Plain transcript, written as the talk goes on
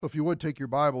So if you would take your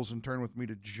Bibles and turn with me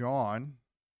to John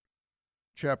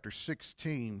chapter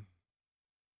 16.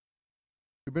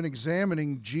 We've been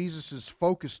examining Jesus'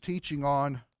 focused teaching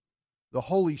on the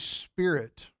Holy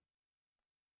Spirit,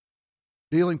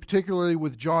 dealing particularly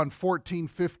with John 14,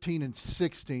 15, and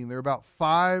 16. There are about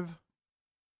 5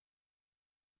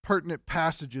 pertinent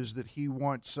passages that he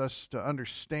wants us to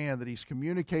understand, that he's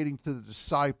communicating to the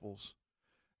disciples.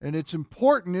 And it's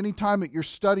important anytime that you're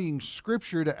studying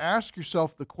Scripture to ask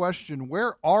yourself the question,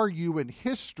 where are you in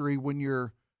history when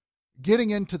you're getting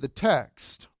into the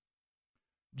text?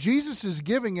 Jesus is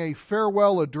giving a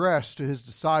farewell address to his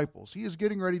disciples. He is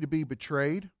getting ready to be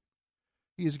betrayed.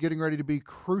 He is getting ready to be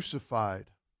crucified.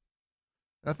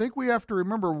 And I think we have to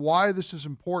remember why this is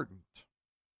important.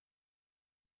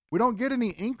 We don't get any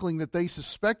inkling that they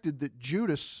suspected that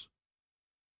Judas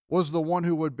was the one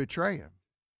who would betray him.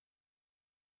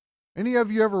 Any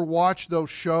of you ever watch those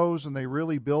shows and they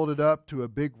really build it up to a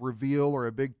big reveal or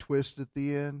a big twist at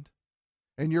the end?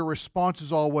 And your response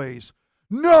is always,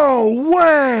 "No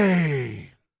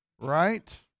way!"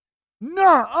 Right?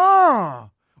 Nuh-uh!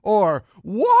 Or,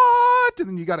 "What?" And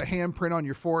then you got a handprint on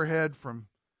your forehead from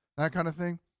that kind of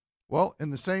thing. Well, in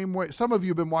the same way, some of you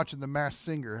have been watching The Masked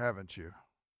Singer, haven't you?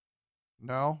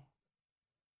 No?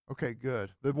 Okay,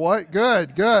 good. The what?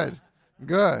 Good.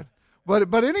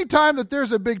 But any time that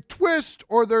there's a big twist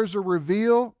or there's a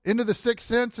reveal, into The Sixth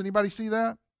Sense, anybody see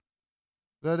that?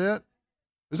 Is that it?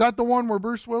 Is that the one where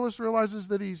Bruce Willis realizes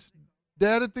that he's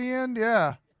dead at the end?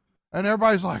 Yeah. And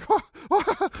everybody's like,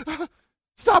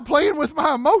 stop playing with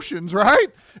my emotions, right?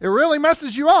 It really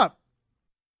messes you up.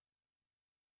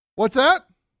 What's that?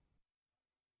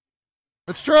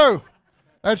 It's true.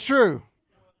 That's true.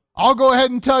 I'll go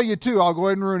ahead and tell you, too. I'll go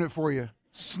ahead and ruin it for you.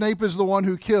 Snape is the one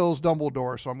who kills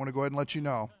Dumbledore, so I'm going to go ahead and let you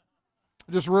know.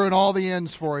 Just ruin all the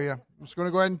ends for you. I'm just going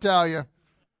to go ahead and tell you.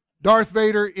 Darth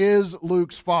Vader is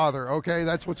Luke's father, okay?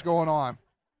 That's what's going on.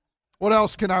 What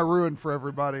else can I ruin for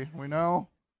everybody? We know?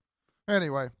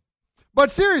 Anyway.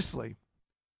 But seriously,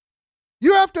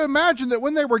 you have to imagine that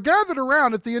when they were gathered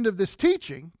around at the end of this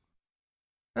teaching,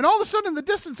 and all of a sudden in the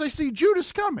distance they see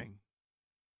Judas coming.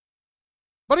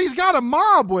 But he's got a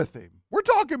mob with him. We're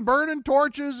talking burning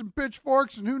torches and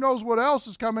pitchforks and who knows what else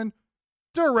is coming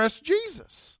to arrest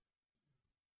Jesus.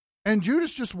 And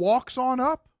Judas just walks on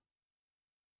up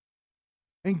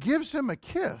and gives him a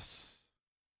kiss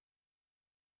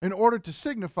in order to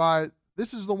signify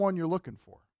this is the one you're looking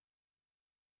for.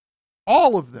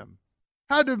 All of them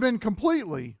had to have been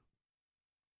completely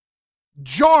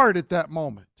jarred at that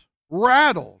moment,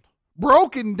 rattled,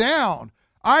 broken down.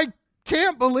 I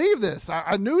can't believe this.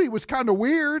 I knew he was kind of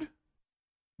weird.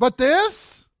 But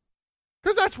this?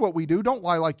 Because that's what we do. Don't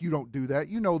lie like you don't do that.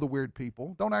 You know the weird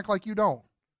people. Don't act like you don't.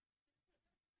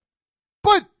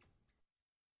 But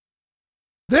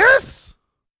this?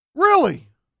 Really?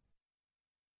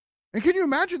 And can you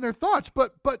imagine their thoughts?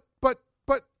 But,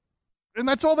 and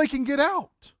that's all they can get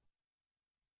out.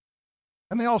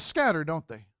 And they all scatter, don't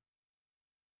they?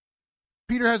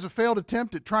 Peter has a failed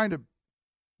attempt at trying to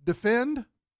defend.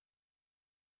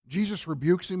 Jesus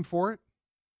rebukes him for it.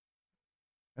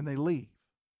 And they leave.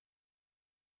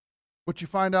 What you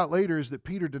find out later is that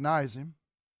Peter denies him.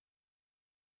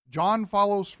 John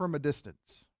follows from a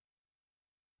distance.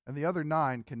 And the other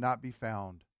 9 cannot be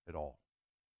found at all.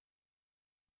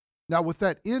 Now, with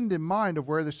that end in mind of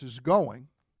where this is going,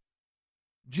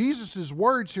 Jesus'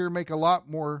 words here make a lot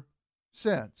more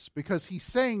sense, because he's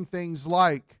saying things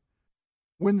like,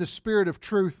 when the Spirit of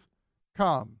truth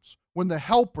comes, when the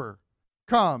Helper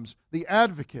comes, the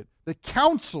Advocate, the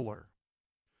Counselor,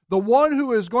 the one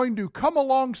who is going to come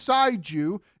alongside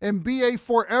you and be a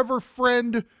forever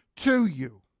friend to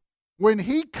you. When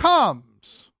he comes,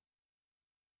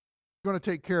 he's going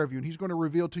to take care of you, and he's going to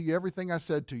reveal to you everything I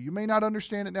said to you. You may not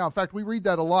understand it now. In fact, we read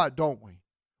that a lot, don't we?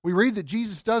 We read that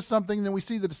Jesus does something, and then we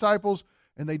see the disciples,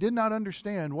 and they did not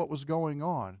understand what was going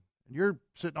on. And you're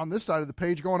sitting on this side of the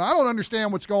page going, I don't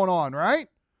understand what's going on, right?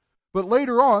 But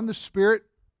later on, the Spirit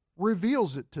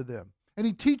reveals it to them. And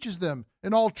he teaches them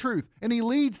in all truth. And he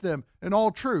leads them in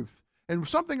all truth. And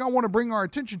something I want to bring our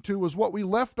attention to was what we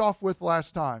left off with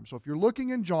last time. So if you're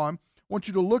looking in John, I want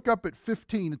you to look up at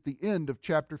 15 at the end of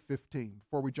chapter 15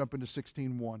 before we jump into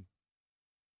 16:1.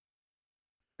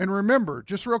 And remember,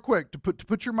 just real quick, to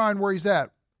put your mind where he's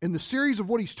at. In the series of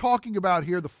what he's talking about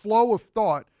here, the flow of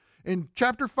thought, in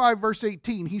chapter 5, verse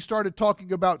 18, he started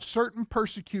talking about certain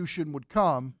persecution would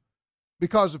come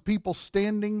because of people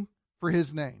standing for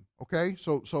his name. Okay,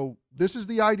 so this is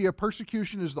the idea.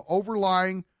 Persecution is the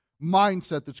overlying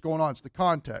mindset that's going on. It's the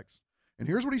context. And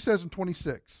here's what he says in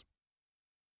 26.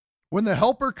 When the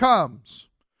Helper comes,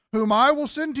 whom I will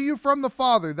send to you from the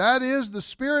Father. That is the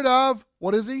Spirit of,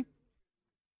 what is He?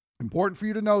 Important for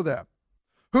you to know that.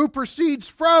 Who proceeds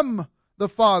from the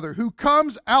Father, who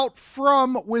comes out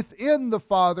from within the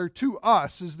Father to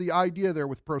us, is the idea there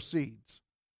with proceeds.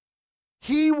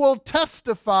 He will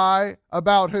testify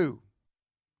about who?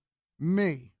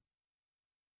 Me.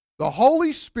 The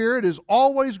Holy Spirit is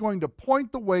always going to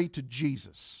point the way to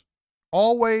Jesus.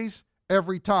 Always,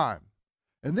 every time.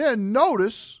 And then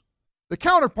notice the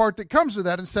counterpart that comes to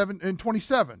that in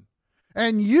 27.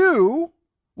 And you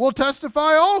will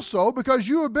testify also, because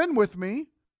you have been with me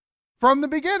from the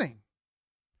beginning.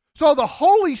 So the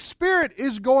Holy Spirit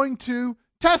is going to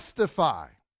testify.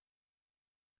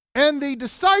 And the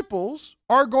disciples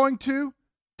are going to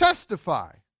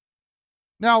testify.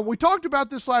 Now, we talked about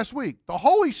this last week. The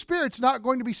Holy Spirit's not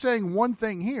going to be saying one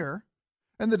thing here,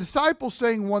 and the disciples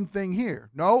saying one thing here.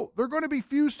 No, they're going to be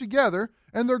fused together,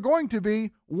 and they're going to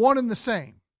be one and the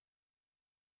same.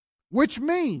 Which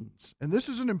means, and this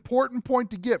is an important point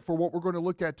to get for what we're going to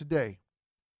look at today,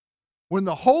 when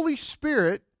the Holy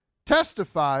Spirit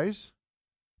testifies,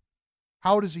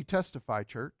 how does He testify,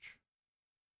 church?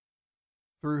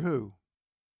 Through who?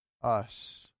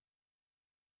 Us.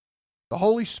 The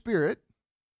Holy Spirit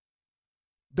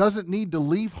doesn't need to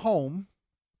leave home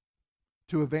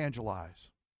to evangelize,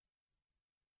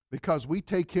 because we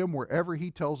take Him wherever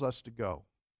He tells us to go.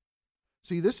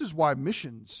 See, this is why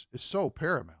missions is so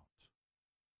paramount.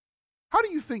 How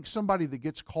do you think somebody that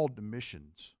gets called to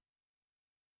missions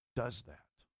does that?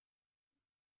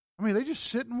 I mean, they just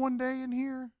sitting one day in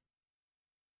here.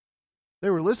 They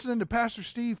were listening to Pastor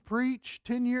Steve preach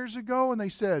 10 years ago, and they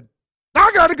said,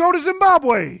 I got to go to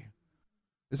Zimbabwe.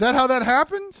 Is that how that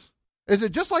happens? Is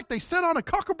it just like they sit on a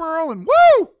kookaburra and,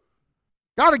 woo,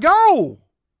 got to go?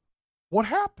 What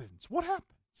happens? What happens?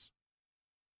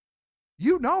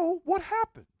 You know what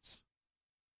happens.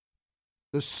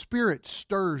 The Spirit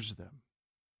stirs them.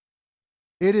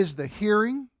 It is the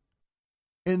hearing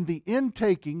and the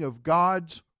intaking of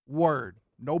God's Word.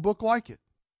 No book like it.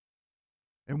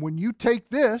 And when you take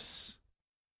this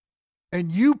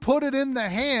and you put it in the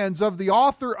hands of the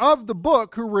author of the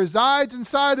book who resides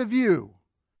inside of you,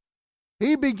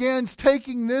 he begins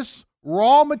taking this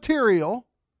raw material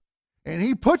and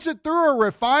he puts it through a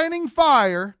refining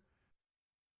fire,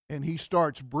 and he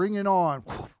starts bringing on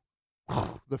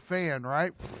the fan,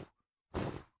 right?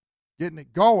 Getting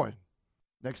it going.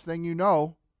 Next thing you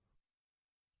know,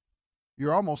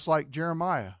 you're almost like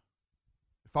Jeremiah.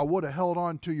 If I would have held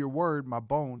on to your word, my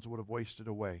bones would have wasted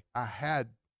away. I had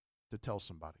to tell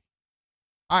somebody.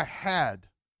 I had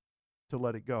to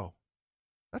let it go.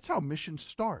 That's how mission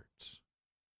starts.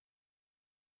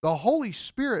 The Holy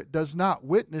Spirit does not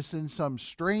witness in some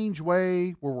strange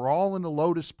way where we're all in a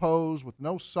lotus pose with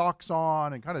no socks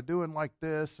on and kind of doing like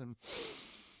this and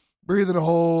breathing a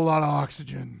whole lot of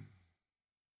oxygen.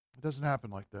 It doesn't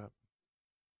happen like that.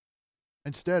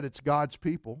 Instead, it's God's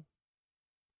people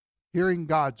hearing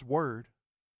God's word,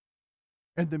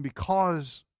 and then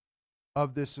because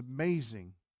of this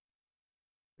amazing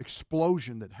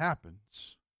explosion that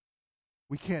happens,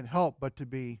 we can't help but to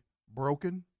be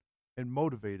broken and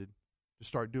motivated to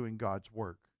start doing God's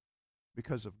work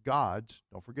because of God's,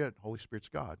 don't forget, Holy Spirit's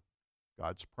God,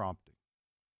 God's prompting.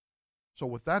 So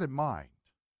with that in mind,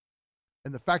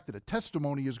 and the fact that a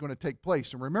testimony is going to take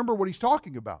place, and remember what he's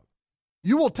talking about.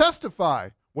 You will testify.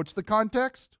 What's the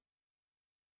context?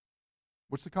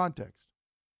 What's the context?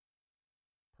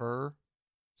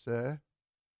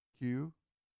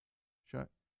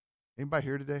 Anybody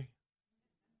here today?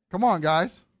 Come on,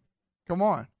 guys. Come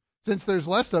on. Since there's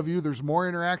less of you, there's more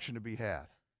interaction to be had.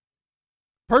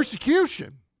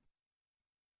 Persecution.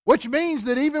 Which means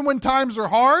that even when times are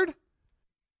hard,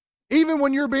 even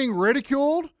when you're being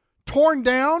ridiculed, torn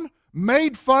down,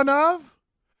 made fun of,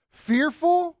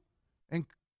 fearful, and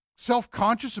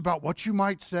self-conscious about what you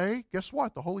might say, guess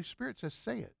what? The Holy Spirit says,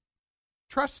 say it.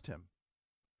 Trust Him.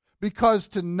 Because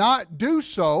to not do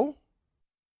so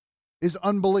is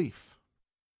unbelief.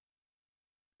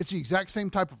 It's the exact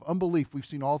same type of unbelief we've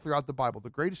seen all throughout the Bible.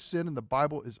 The greatest sin in the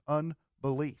Bible is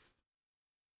unbelief.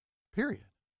 Period.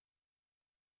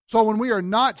 So when we are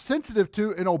not sensitive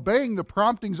to and obeying the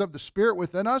promptings of the Spirit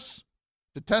within us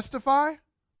to testify,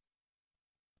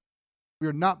 we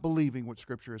are not believing what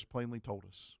Scripture has plainly told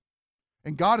us.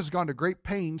 And God has gone to great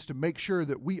pains to make sure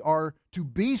that we are to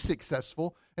be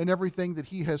successful in everything that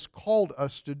He has called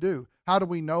us to do. How do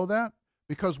we know that?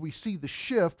 Because we see the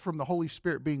shift from the Holy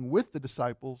Spirit being with the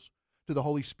disciples to the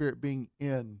Holy Spirit being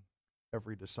in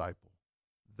every disciple.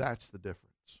 That's the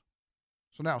difference.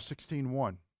 So now,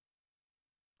 16:1.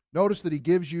 Notice that he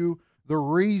gives you the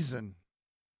reason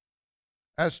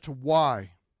as to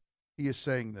why he is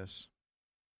saying this.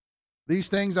 These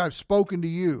things I've spoken to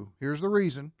you, here's the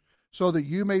reason, so that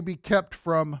you may be kept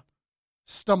from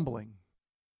stumbling.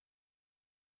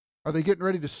 Are they getting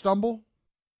ready to stumble?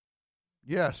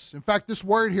 Yes. In fact, this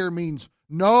word here means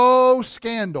no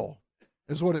scandal,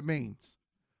 is what it means.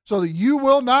 So that you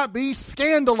will not be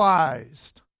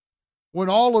scandalized when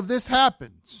all of this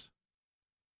happens.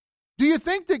 Do you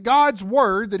think that God's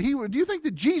word, do you think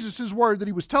that Jesus' word that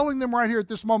he was telling them right here at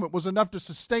this moment was enough to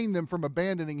sustain them from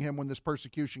abandoning him when this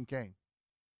persecution came?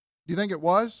 Do you think it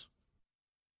was?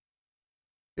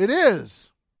 It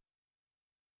is.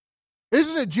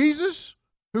 Isn't it Jesus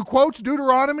who quotes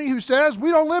Deuteronomy, who says, we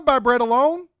don't live by bread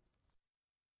alone?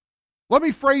 Let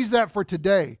me phrase that for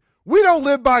today. We don't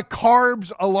live by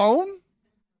carbs alone.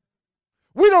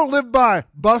 We don't live by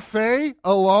buffet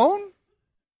alone.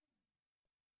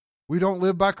 We don't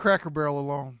live by Cracker Barrel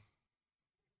alone.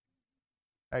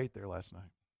 I ate there last night.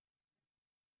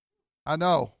 I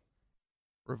know.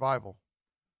 Revival.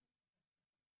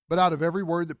 But out of every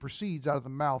word that proceeds out of the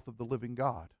mouth of the living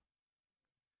God.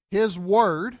 His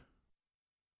word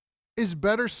is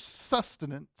better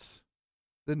sustenance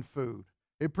than food.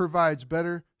 It provides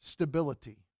better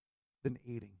stability than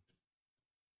eating.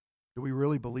 Do we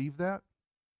really believe that?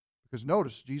 Because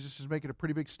notice, Jesus is making a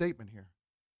pretty big statement here.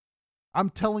 I'm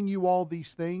telling you all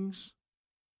these things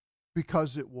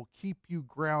because it will keep you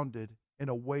grounded and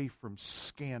away from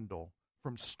scandal,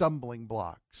 from stumbling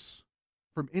blocks,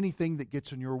 from anything that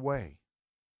gets in your way.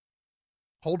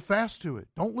 Hold fast to it.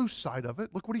 Don't lose sight of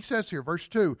it. Look what he says here, verse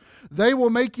 2. They will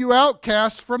make you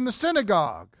outcasts from the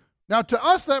synagogue. Now, to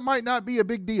us, that might not be a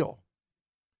big deal.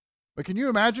 But can you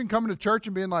imagine coming to church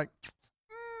and being like,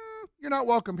 you're not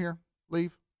welcome here.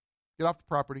 Leave. Get off the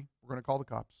property. We're going to call the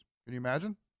cops. Can you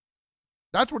imagine?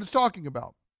 That's what it's talking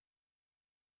about.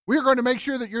 We're going to make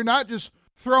sure that you're not just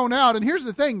thrown out. And here's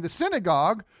the thing. The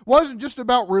synagogue wasn't just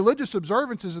about religious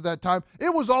observances at that time.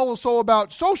 It was also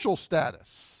about social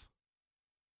status.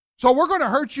 So we're going to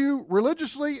hurt you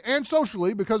religiously and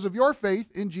socially because of your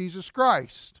faith in Jesus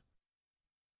Christ.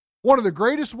 One of the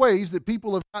greatest ways that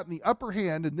people have gotten the upper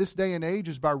hand in this day and age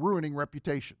is by ruining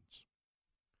reputations.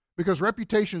 Because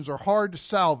reputations are hard to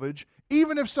salvage,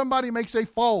 even if somebody makes a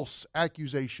false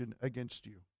accusation against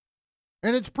you.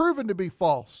 And it's proven to be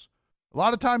false. A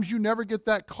lot of times you never get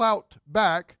that clout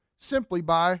back simply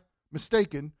by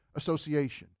mistaken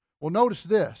association. Well, notice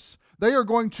this. They are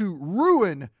going to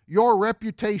ruin your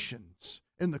reputations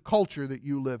in the culture that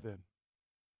you live in.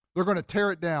 They're going to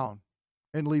tear it down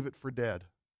and leave it for dead.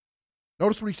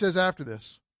 Notice what he says after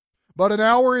this. But an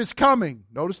hour is coming.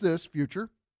 Notice this, future.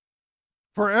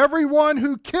 For everyone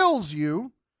who kills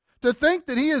you to think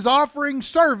that he is offering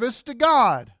service to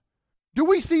God. Do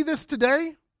we see this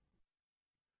today?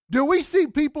 Do we see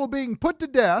people being put to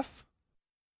death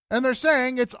and they're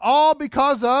saying it's all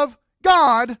because of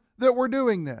God that we're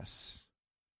doing this?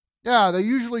 Yeah, they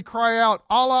usually cry out,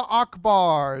 Allah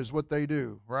Akbar is what they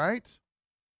do, right?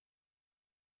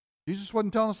 Jesus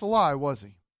wasn't telling us a lie, was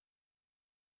he?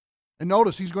 And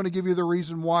notice, he's going to give you the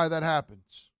reason why that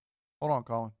happens. Hold on,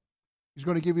 Colin. He's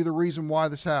going to give you the reason why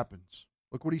this happens.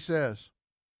 Look what he says.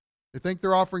 They think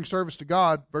they're offering service to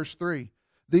God. Verse 3.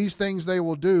 These things they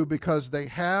will do because they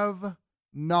have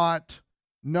not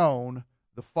known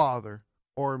the Father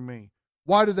or me.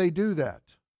 Why do they do that?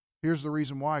 Here's the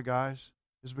reason why, guys.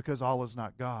 Is because Allah is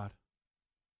not God.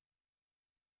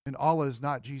 And Allah is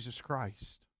not Jesus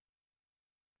Christ.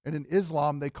 And in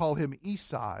Islam, they call him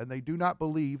Isa, and they do not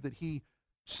believe that he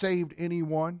saved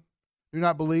anyone. Do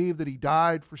not believe that he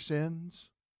died for sins.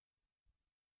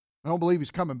 I don't believe he's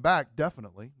coming back,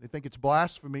 definitely. They think it's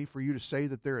blasphemy for you to say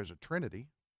that there is a Trinity.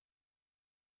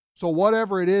 So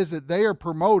whatever it is that they are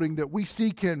promoting that we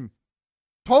see can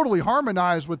totally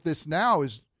harmonize with this now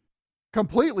is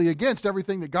completely against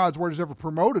everything that God's Word has ever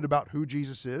promoted about who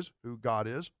Jesus is, who God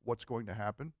is, what's going to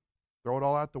happen. Throw it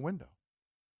all out the window.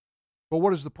 But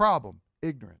what is the problem?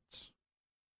 Ignorance.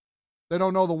 They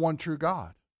don't know the one true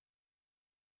God.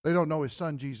 They don't know His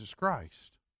Son, Jesus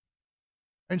Christ.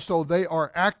 And so they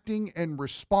are acting and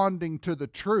responding to the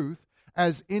truth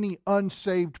as any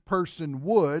unsaved person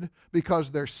would,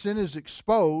 because their sin is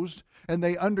exposed and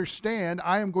they understand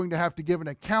I am going to have to give an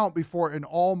account before an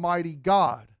almighty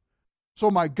God. So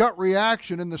my gut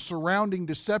reaction and the surrounding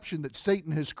deception that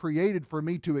Satan has created for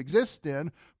me to exist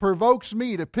in provokes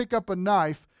me to pick up a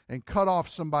knife and cut off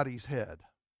somebody's head.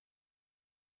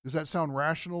 Does that sound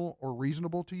rational or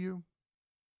reasonable to you?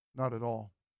 Not at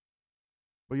all.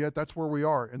 But yet that's where we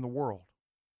are in the world.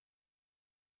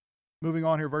 Moving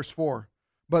on here, verse 4.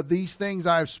 But these things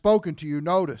I have spoken to you,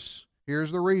 notice,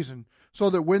 here's the reason, so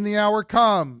that when the hour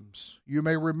comes, you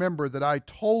may remember that I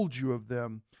told you of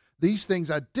them. These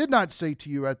things I did not say to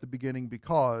you at the beginning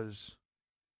because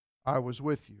I was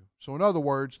with you. So in other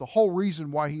words, the whole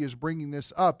reason why he is bringing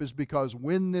this up is because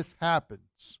when this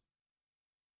happens,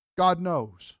 God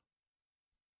knows.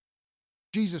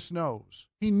 Jesus knows.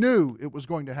 He knew it was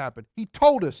going to happen. He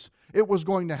told us it was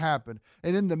going to happen.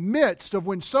 And in the midst of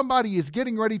when somebody is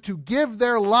getting ready to give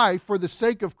their life for the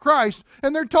sake of Christ,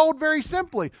 and they're told very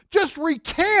simply, just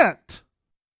recant.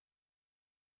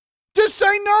 Just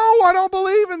say, no, I don't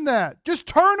believe in that. Just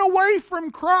turn away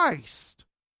from Christ.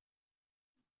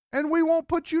 And we won't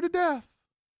put you to death.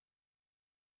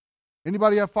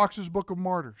 Anybody have Fox's Book of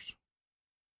Martyrs?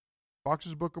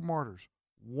 Fox's Book of Martyrs.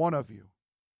 One of you.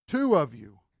 Two of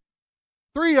you.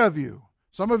 Three of you.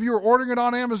 Some of you are ordering it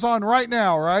on Amazon right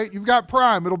now, right? You've got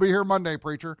Prime. It'll be here Monday,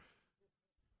 preacher.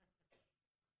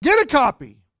 Get a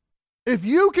copy. If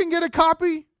you can get a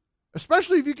copy,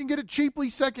 especially if you can get it cheaply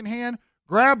secondhand,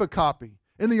 grab a copy.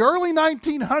 In the early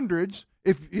 1900s,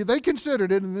 if they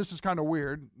considered it, and this is kind of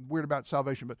weird about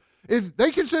salvation, but if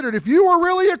they considered if you were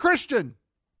really a Christian,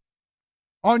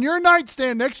 on your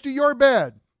nightstand next to your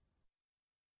bed,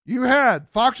 you had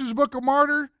Fox's Book of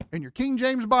Martyr and your King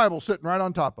James Bible sitting right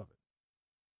on top of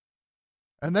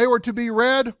it. And they were to be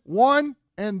read one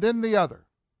and then the other.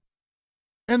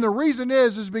 And the reason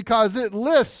is because it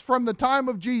lists from the time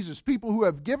of Jesus people who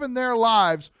have given their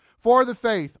lives for the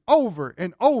faith over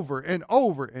and over and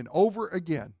over and over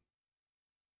again.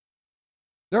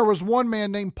 There was one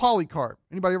man named Polycarp.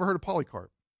 Anybody ever heard of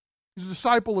Polycarp? He's a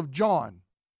disciple of John,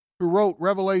 who wrote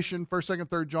Revelation, 1st, 2nd,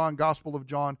 3rd John, Gospel of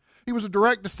John. He was a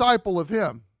direct disciple of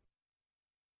him.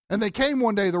 And they came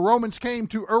one day, the Romans came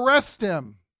to arrest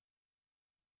him.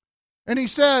 And he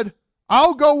said,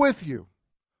 I'll go with you.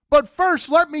 But first,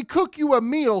 let me cook you a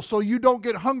meal so you don't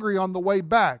get hungry on the way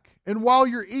back. And while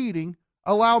you're eating,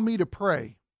 allow me to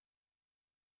pray.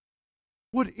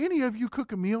 Would any of you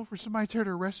cook a meal for somebody there to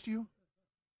arrest you?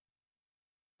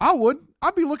 I would.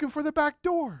 I'd be looking for the back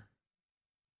door.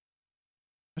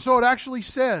 And so it actually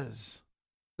says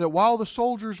that while the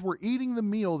soldiers were eating the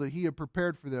meal that he had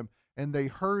prepared for them, and they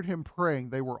heard him praying,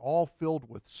 they were all filled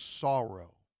with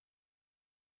sorrow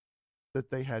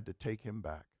that they had to take him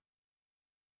back.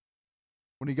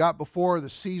 When he got before the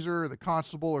Caesar or the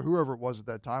constable or whoever it was at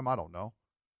that time, I don't know,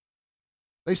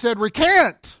 they said,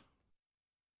 recant!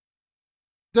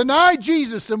 Deny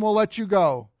Jesus and we'll let you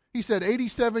go. He said,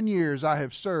 87 years I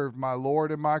have served my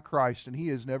Lord and my Christ, and he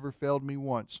has never failed me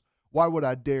once. Why would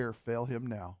I dare fail him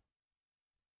now?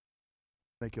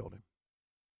 They killed him.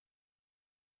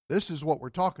 This is what we're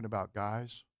talking about,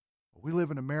 guys. We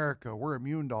live in America. We're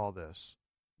immune to all this.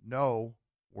 No,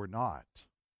 we're not.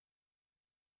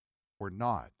 We're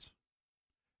not.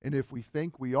 And if we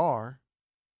think we are,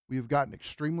 we have gotten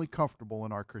extremely comfortable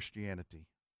in our Christianity.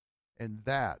 And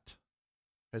that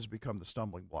has become the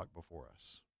stumbling block before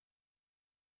us.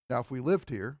 Now, if we lived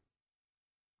here,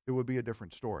 it would be a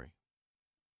different story.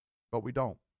 But we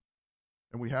don't.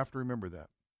 And we have to remember that.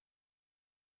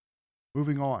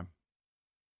 Moving on.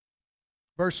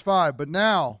 Verse 5, but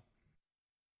now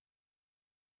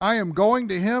I am going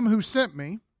to him who sent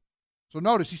me. So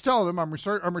notice, he's telling them,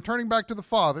 I'm returning back to the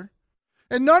Father.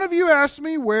 And none of you asked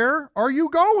me, where are you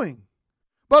going?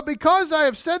 But because I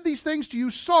have said these things to you,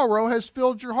 sorrow has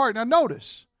filled your heart. Now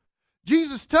notice,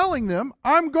 Jesus telling them,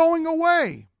 I'm going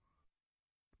away.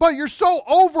 But you're so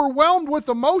overwhelmed with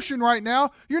emotion right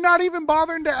now, you're not even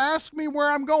bothering to ask me where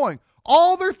I'm going.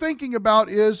 All they're thinking about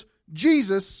is,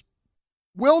 Jesus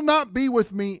will not be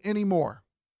with me anymore.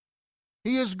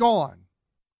 He is gone.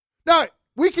 Now,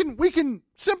 we can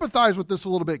sympathize with this a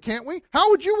little bit, can't we?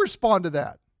 How would you respond to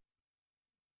that?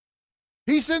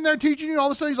 He's sitting there teaching you, and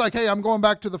all of a sudden he's like, hey, I'm going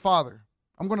back to the Father.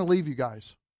 I'm going to leave you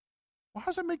guys. Well, how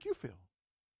does that make you feel?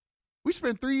 We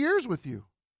spent 3 years with you.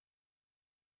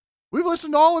 We've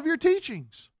listened to all of your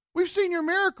teachings. We've seen your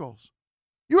miracles.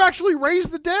 You actually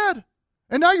raised the dead.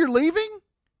 And now you're leaving?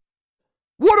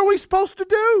 What are we supposed to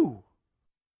do?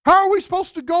 How are we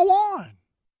supposed to go on?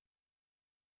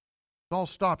 It all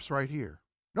stops right here.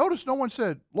 Notice no one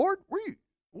said, Lord, where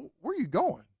are you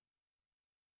going?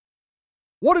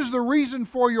 What is the reason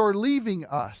for your leaving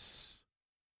us?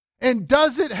 And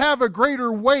does it have a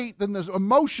greater weight than the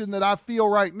emotion that I feel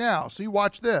right now? See,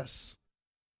 watch this.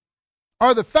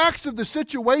 Are the facts of the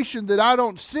situation that I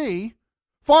don't see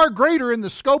far greater in the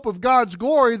scope of God's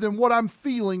glory than what I'm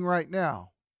feeling right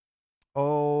now?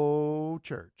 Oh,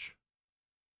 church.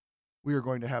 We are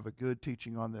going to have a good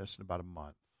teaching on this in about a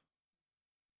month.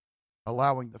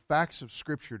 Allowing the facts of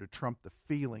Scripture to trump the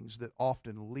feelings that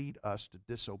often lead us to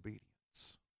disobedience.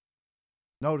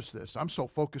 Notice this. I'm so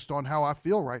focused on how I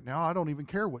feel right now, I don't even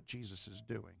care what Jesus is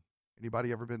doing.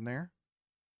 Anybody ever been there?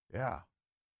 Yeah.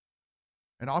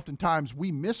 And oftentimes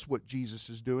we miss what Jesus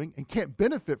is doing and can't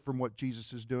benefit from what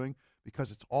Jesus is doing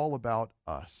because it's all about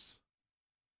us.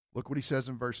 Look what he says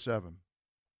in verse 7.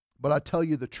 But I tell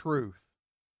you the truth,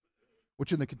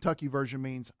 which in the Kentucky version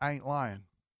means I ain't lying.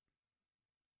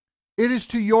 It is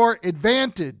to your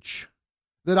advantage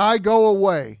that I go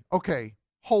away. Okay,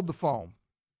 hold the phone.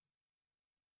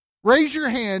 Raise your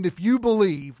hand if you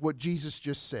believe what Jesus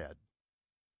just said.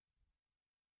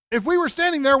 If we were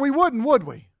standing there, we wouldn't, would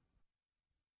we?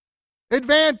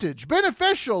 Advantage,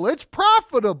 beneficial, it's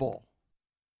profitable.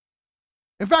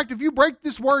 In fact, if you break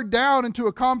this word down into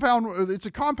a compound, it's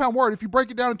a compound word. If you break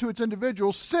it down into its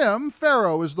individuals,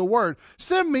 pharaoh is the word.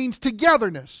 Sim means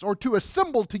togetherness or to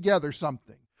assemble together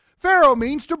something. Pharaoh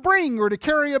means to bring or to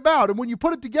carry about. And when you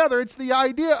put it together, it's the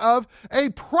idea of a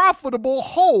profitable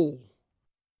whole.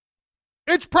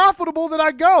 It's profitable that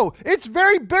I go. It's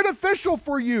very beneficial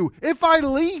for you if I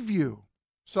leave you.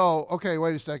 So, okay,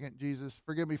 wait a second, Jesus.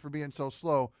 Forgive me for being so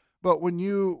slow. But when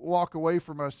you walk away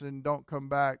from us and don't come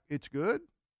back, it's good?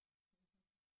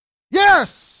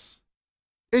 Yes!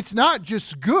 It's not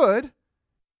just good.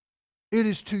 It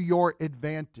is to your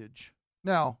advantage.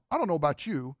 Now, I don't know about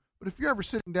you, but if you're ever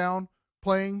sitting down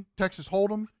playing Texas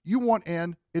Hold'em, you want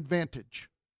an advantage.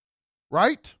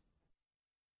 Right?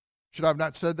 Should I have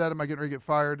not said that? Am I getting ready to get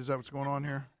fired? Is that what's going on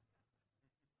here?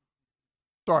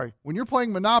 Sorry. When you're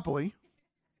playing Monopoly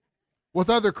with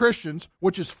other Christians,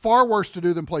 which is far worse to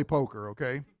do than play poker,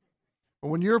 okay? But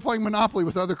when you're playing Monopoly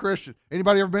with other Christians,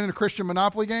 anybody ever been in a Christian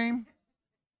Monopoly game?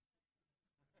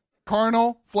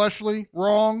 Carnal, fleshly,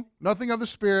 wrong, nothing of the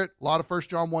Spirit. A lot of 1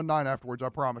 John 1:9 afterwards, I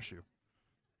promise you.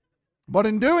 But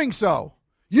in doing so,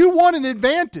 you want an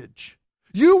advantage.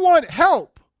 You want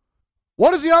help.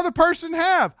 What does the other person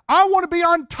have? I want to be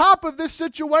on top of this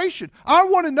situation. I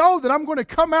want to know that I'm going to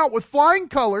come out with flying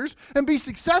colors and be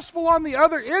successful on the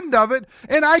other end of it,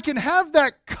 and I can have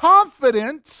that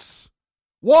confidence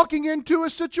walking into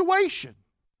a situation.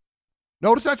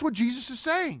 Notice that's what Jesus is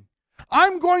saying.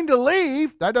 I'm going to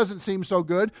leave. That doesn't seem so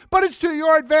good, but it's to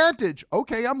your advantage.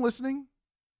 Okay, I'm listening.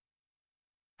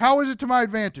 How is it to my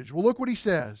advantage? Well, look what he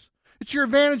says. It's your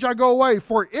advantage I go away.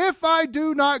 For if I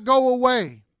do not go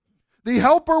away, the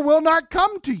helper will not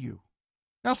come to you.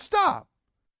 Now stop.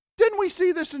 Didn't we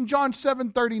see this in John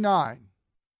 7:39?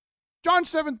 John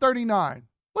 7:39.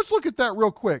 Let's look at that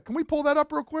real quick. Can we pull that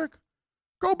up real quick?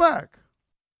 Go back.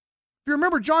 If you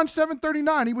remember John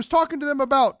 7:39, he was talking to them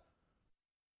about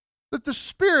that the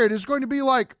Spirit is going to be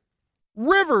like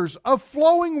rivers of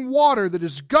flowing water that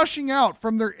is gushing out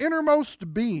from their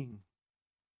innermost being.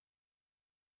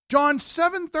 John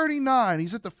 7:39,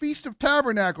 he's at the Feast of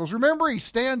Tabernacles. Remember, he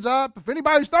stands up. If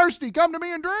anybody's thirsty, come to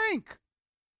me and drink.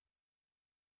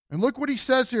 And look what he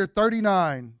says here,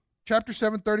 39, chapter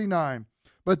 7:39.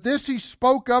 But this he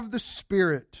spoke of the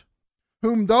Spirit,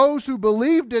 whom those who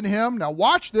believed in him, now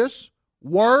watch this,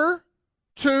 were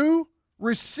to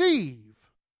receive.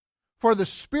 For the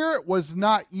Spirit was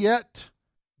not yet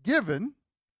given,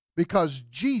 because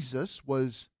Jesus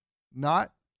was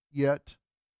not yet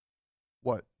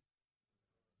what?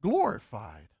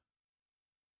 Glorified.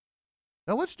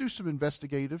 Now let's do some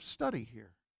investigative study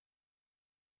here.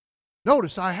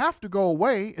 Notice I have to go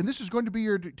away, and this is going to be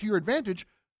to your advantage,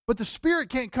 but the Spirit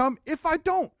can't come if I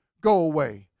don't go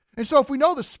away. And so if we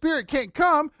know the Spirit can't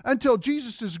come until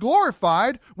Jesus is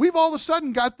glorified, we've all of a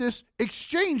sudden got this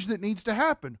exchange that needs to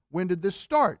happen. When did this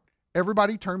start?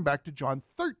 Everybody turn back to John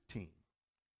 13.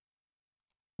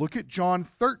 Look at John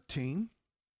 13.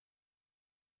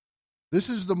 This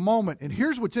is the moment, and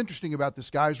here's what's interesting about this,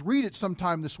 guys. Read it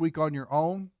sometime this week on your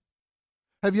own.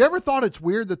 Have you ever thought it's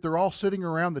weird that they're all sitting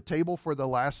around the table for the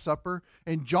Last Supper,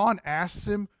 and John asks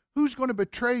him, who's going to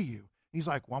betray you? He's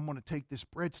like, well, I'm going to take this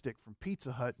breadstick from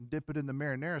Pizza Hut and dip it in the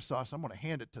marinara sauce. I'm going to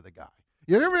hand it to the guy.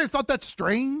 You ever thought that's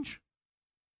strange?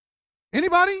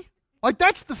 Anybody? Like,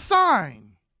 that's the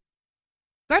sign.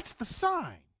 That's the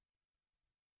sign.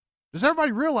 Does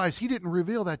everybody realize he didn't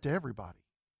reveal that to everybody?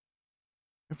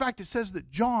 In fact, it says that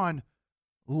John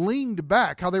leaned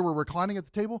back, how they were reclining at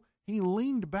the table, he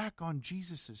leaned back on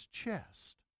Jesus'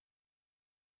 chest,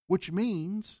 which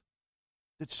means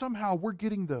that somehow we're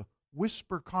getting the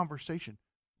whisper conversation.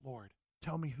 Lord,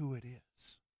 tell me who it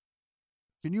is.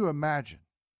 Can you imagine?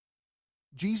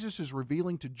 Jesus is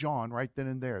revealing to John right then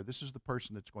and there, this is the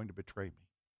person that's going to betray me.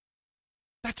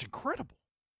 That's incredible.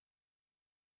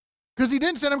 Because he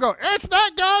didn't sit and go, it's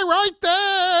that guy right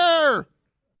there,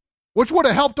 which would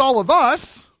have helped all of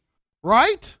us,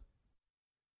 right?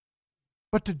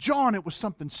 But to John, it was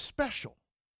something special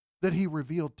that he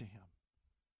revealed to him.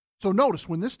 So notice,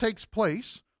 when this takes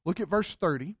place, look at verse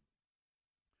 30.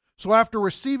 So after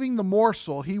receiving the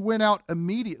morsel, he went out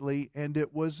immediately, and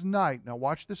it was night. Now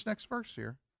watch this next verse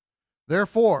here.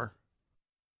 Therefore,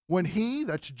 when he,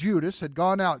 that's Judas, had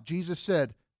gone out, Jesus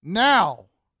said, now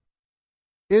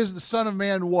is the Son of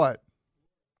Man what?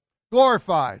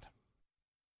 Glorified.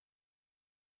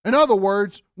 In other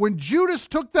words, when Judas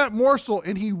took that morsel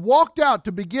and he walked out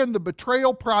to begin the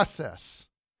betrayal process,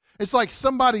 it's like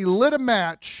somebody lit a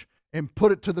match and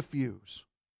put it to the fuse.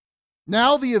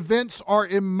 Now the events are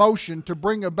in motion to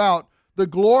bring about the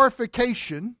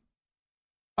glorification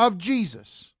of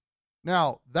Jesus.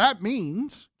 Now, that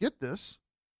means, get this,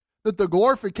 that the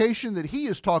glorification that he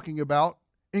is talking about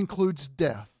includes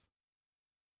death.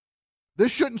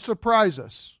 This shouldn't surprise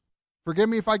us. Forgive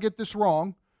me if I get this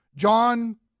wrong.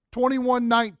 John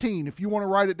 21:19, if you want to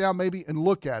write it down maybe and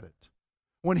look at it.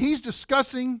 When he's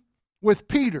discussing with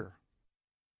Peter,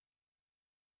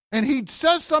 and he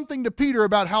says something to Peter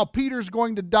about how Peter's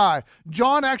going to die,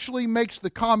 John actually makes the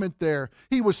comment there.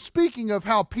 He was speaking of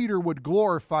how Peter would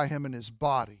glorify him in his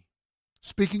body.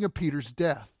 Speaking of Peter's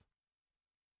death.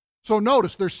 So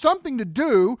notice, there's something to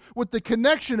do with the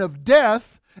connection of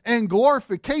death and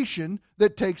glorification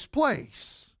that takes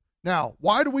place. Now,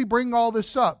 why do we bring all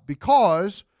this up?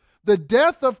 Because the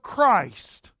death of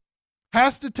Christ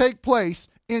has to take place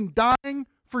in dying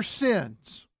for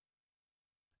sins.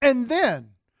 And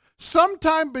then,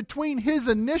 sometime between his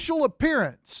initial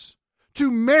appearance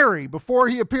to Mary, before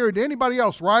he appeared to anybody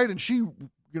else, right? And she,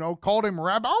 called him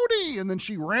Rabboni, and then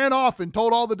she ran off and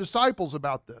told all the disciples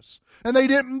about this. And they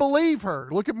didn't believe her.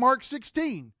 Look at Mark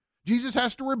 16. Jesus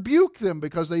has to rebuke them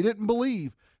because they didn't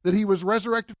believe that he was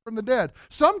resurrected from the dead.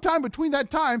 Sometime between that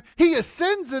time, he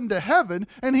ascends into heaven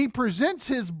and he presents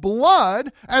his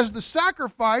blood as the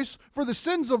sacrifice for the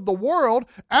sins of the world,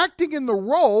 acting in the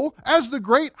role as the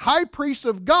great high priest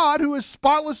of God who is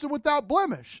spotless and without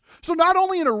blemish. So not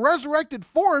only in a resurrected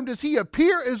form does he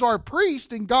appear as our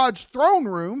priest in God's throne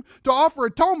room to offer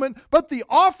atonement, but the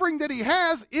offering that he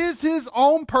has is his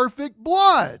own perfect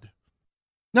blood.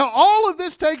 Now all of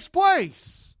this takes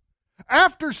place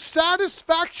after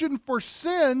satisfaction for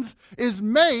sins is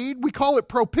made. We call it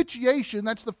propitiation.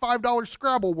 That's the $5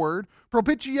 Scrabble word,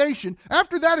 propitiation.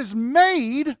 After that is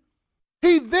made,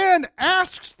 he then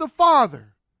asks the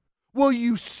Father, will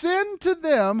you send to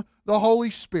them the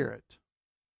Holy Spirit?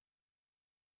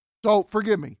 So,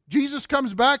 forgive me. Jesus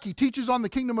comes back, he teaches on the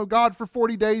kingdom of God for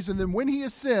 40 days, and then when he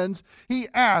ascends, he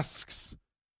asks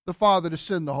the Father to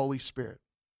send the Holy Spirit.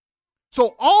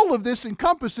 So all of this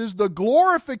encompasses the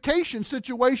glorification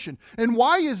situation. And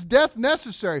why is death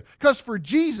necessary? Because for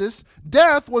Jesus,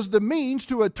 death was the means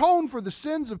to atone for the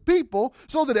sins of people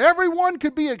so that everyone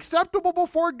could be acceptable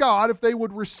before God if they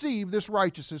would receive this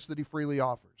righteousness that he freely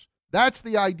offers. That's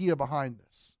the idea behind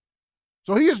this.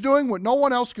 So he is doing what no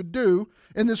one else could do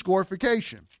in this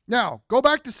glorification. Now, go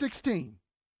back to 16.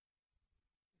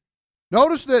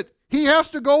 Notice that he has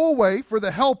to go away for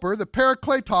the helper, the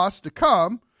Parakletos, to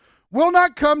come. Will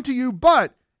not come to you,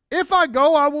 but if I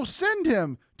go, I will send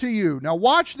him to you. Now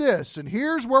watch this, and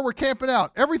here's where we're camping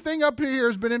out. Everything up here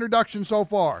has been introduction so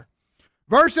far.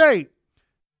 Verse 8,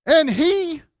 and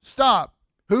he, stop,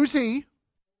 who's he?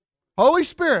 Holy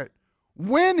Spirit.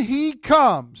 When he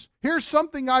comes, here's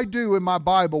something I do in my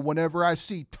Bible whenever I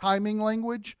see timing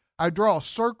language. I draw a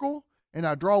circle, and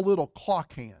I draw little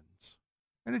clock hands.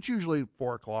 And it's usually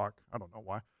 4 o'clock. I don't know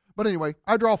why. But anyway,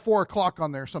 I draw 4 o'clock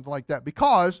on there, something like that,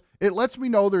 because it lets me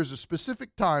know there's a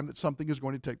specific time that something is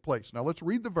going to take place. Now let's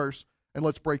read the verse and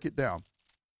let's break it down.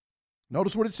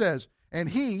 Notice what it says. And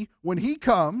he, when he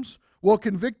comes, will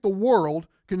convict the world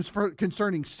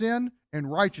concerning sin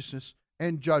and righteousness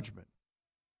and judgment.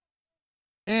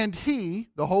 And he,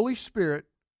 the Holy Spirit,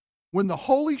 when the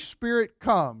Holy Spirit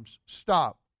comes,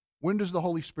 stop. When does the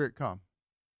Holy Spirit come?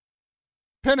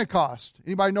 Pentecost.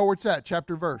 Anybody know where it's at?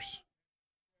 Chapter, verse.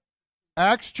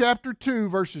 Acts chapter 2,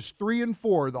 verses 3 and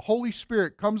 4. The Holy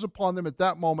Spirit comes upon them at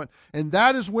that moment, and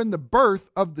that is when the birth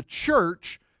of the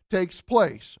church takes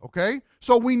place. Okay?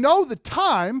 So we know the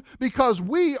time because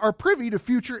we are privy to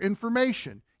future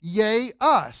information. Yea,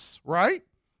 us. Right?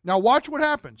 Now watch what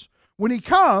happens. When he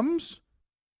comes,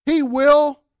 he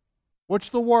will, what's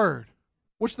the word?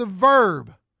 What's the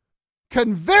verb?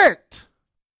 Convict.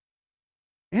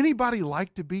 Anybody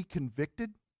like to be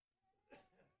convicted?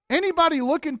 Anybody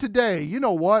looking today, you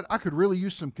know what? I could really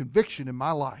use some conviction in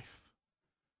my life.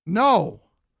 No.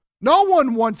 No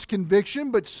one wants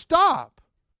conviction, but stop.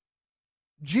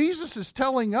 Jesus is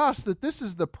telling us that this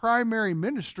is the primary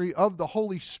ministry of the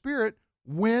Holy Spirit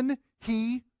when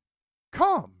he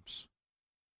comes.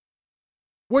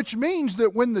 Which means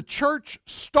that when the church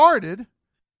started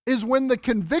is when the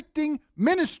convicting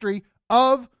ministry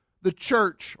of the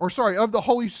church, of the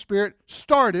Holy Spirit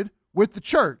started with the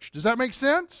church. Does that make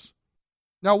sense?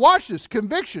 Now watch this,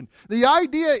 conviction. The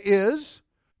idea is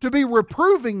to be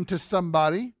reproving to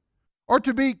somebody or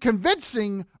to be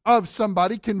convincing of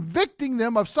somebody, convicting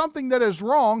them of something that is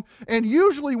wrong. And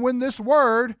usually when this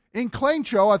word,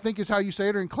 enklencho, I think is how you say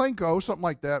it, or enklenko, something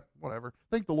like that, whatever.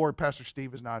 Thank the Lord Pastor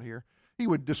Steve is not here. He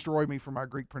would destroy me for my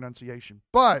Greek pronunciation.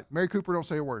 But, Mary Cooper, don't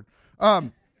say a word.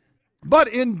 But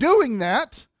in doing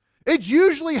that, it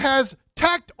usually has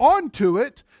tacked onto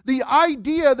it the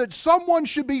idea that someone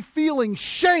should be feeling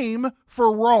shame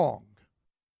for wrong.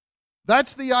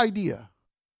 That's the idea.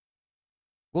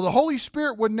 Well, the Holy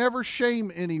Spirit would never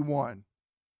shame anyone.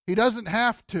 He doesn't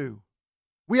have to.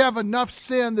 We have enough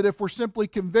sin that if we're simply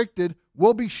convicted,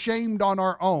 we'll be shamed on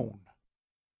our own.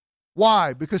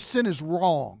 Why? Because sin is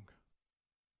wrong.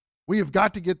 We have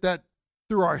got to get that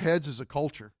through our heads as a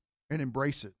culture and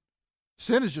embrace it.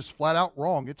 Sin is just flat out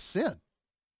wrong. It's sin.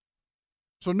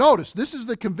 So notice, this is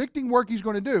the convicting work he's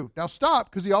going to do. Now stop,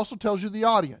 because he also tells you the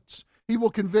audience. He will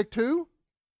convict who?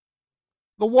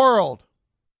 The world.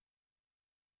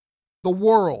 The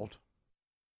world.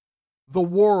 The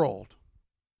world.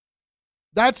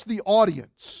 That's the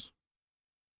audience.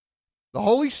 The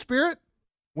Holy Spirit,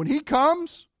 when he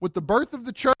comes with the birth of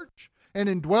the church and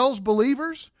indwells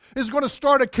believers, is going to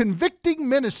start a convicting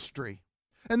ministry.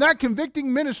 And that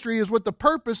convicting ministry is with the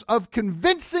purpose of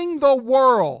convincing the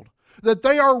world that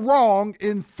they are wrong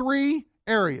in 3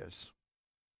 areas: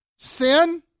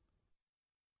 sin,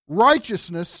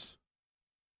 righteousness,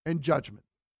 and judgment.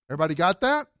 Everybody got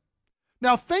that?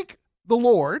 Now think the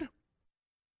Lord,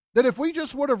 that if we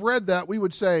just would have read that, we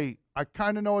would say, I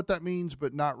kind of know what that means,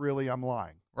 but not really, I'm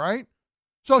lying, right?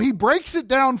 So he breaks it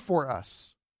down for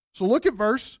us. So look at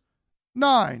verse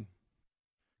 9.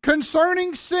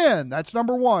 Concerning sin, that's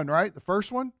number 1, right? The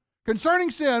first one. Concerning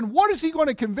sin, what is he going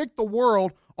to convict the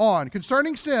world on?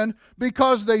 Concerning sin,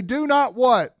 because they do not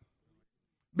what?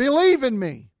 Believe in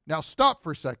me. Now stop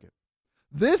for a second.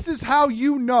 This is how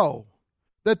you know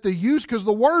that the use, because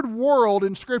the word world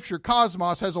in Scripture,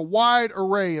 cosmos, has a wide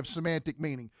array of semantic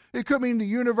meaning. It could mean the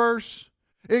universe.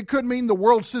 It could mean the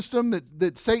world system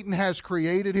that Satan has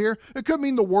created here. It could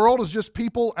mean the world is just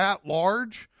people at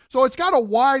large. So it's got a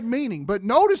wide meaning. But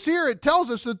notice here it tells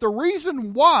us that the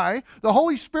reason why the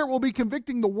Holy Spirit will be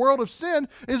convicting the world of sin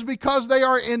is because they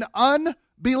are in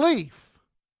unbelief.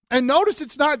 And notice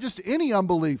it's not just any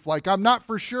unbelief, like I'm not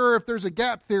for sure if there's a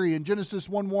gap theory in Genesis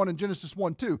 1:1 and Genesis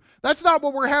 1:2. That's not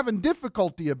what we're having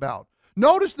difficulty about.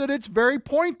 Notice that it's very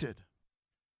pointed.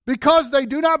 Because they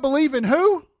do not believe in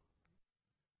who?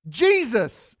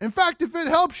 Jesus. In fact, if it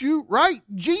helps you, write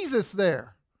Jesus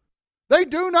there. They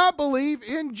do not believe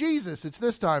in Jesus. It's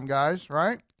this time, guys,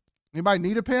 right? Anybody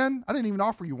need a pen? I didn't even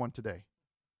offer you one today.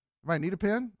 Anybody need a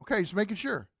pen? Okay, just making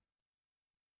sure.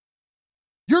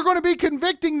 You're going to be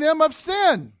convicting them of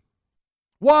sin.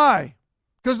 Why?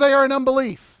 Because they are in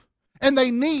unbelief. And they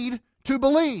need to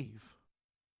believe.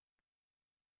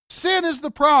 Sin is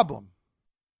the problem.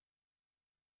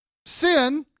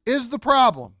 Sin is the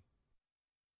problem.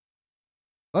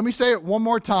 Let me say it one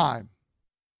more time.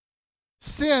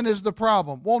 Sin is the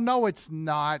problem. Well, no, it's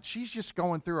not. She's just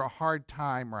going through a hard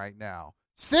time right now.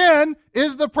 Sin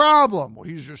is the problem. Well,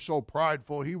 he's just so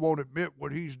prideful, he won't admit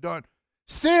what he's done.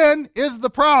 Sin is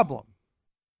the problem.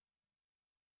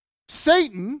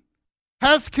 Satan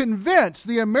has convinced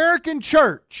the American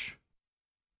church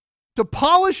to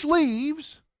polish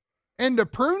leaves and to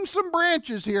prune some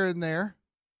branches here and there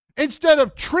instead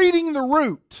of treating the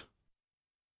root.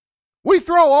 We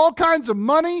throw all kinds of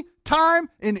money, time,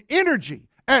 and energy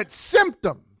at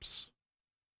symptoms,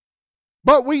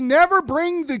 but we never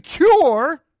bring the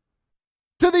cure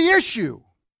to the issue.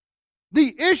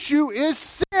 The issue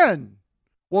is sin.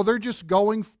 Well, they're just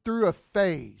going through a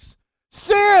phase.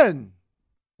 Sin!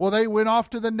 Well, they went off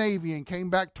to the Navy and came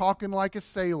back talking like a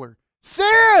sailor.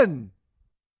 Sin!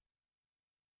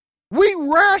 We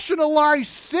rationalize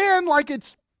sin like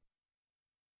it's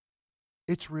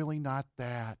really not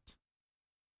that.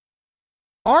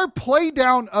 Our play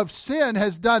down of sin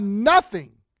has done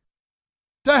nothing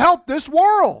to help this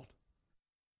world.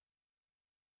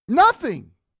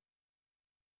 Nothing.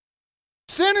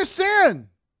 Sin is sin.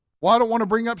 Well, I don't want to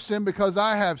bring up sin because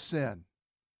I have sin.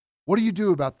 What do you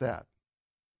do about that?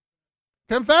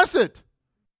 Confess it.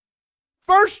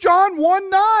 1 John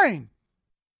 1:9.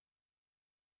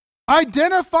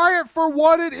 Identify it for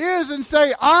what it is and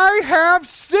say, I have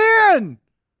sinned.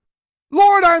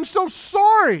 Lord, I'm so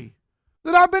sorry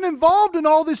that I've been involved in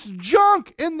all this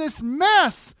junk, in this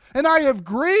mess, and I have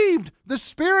grieved the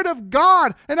Spirit of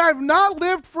God, and I have not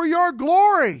lived for your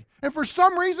glory. And for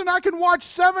some reason, I can watch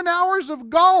 7 hours of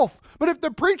golf. But if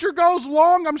the preacher goes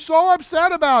long, I'm so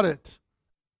upset about it.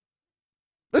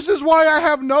 This is why I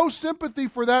have no sympathy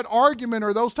for that argument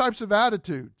or those types of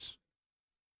attitudes.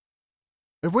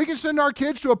 If we can send our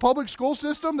kids to a public school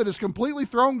system that has completely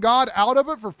thrown God out of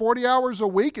it for 40 hours a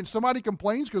week and somebody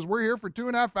complains because we're here for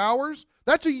 2.5 hours,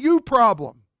 that's a you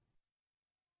problem.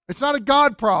 It's not a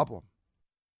God problem.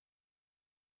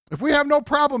 If we have no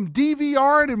problem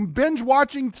DVRing and binge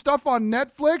watching stuff on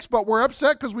Netflix, but we're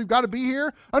upset because we've got to be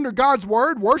here under God's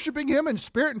Word, worshiping Him in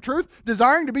spirit and truth,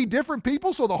 desiring to be different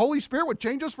people so the Holy Spirit would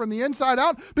change us from the inside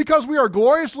out because we are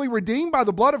gloriously redeemed by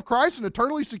the blood of Christ and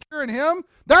eternally secure in Him,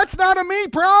 that's not a me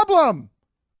problem.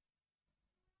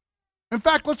 In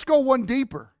fact, let's go one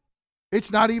deeper.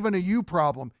 It's not even a you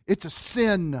problem. It's a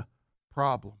sin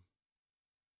problem.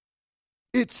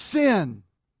 It's sin.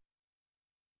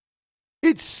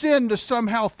 It's sin to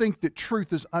somehow think that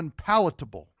truth is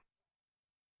unpalatable.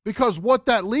 Because what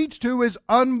that leads to is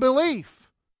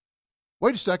unbelief.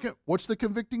 Wait a second. What's the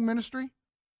convicting ministry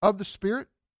of the Spirit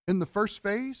in the first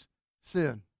phase?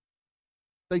 Sin.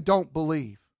 They don't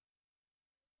believe.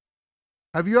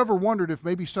 Have you ever wondered if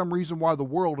maybe some reason why the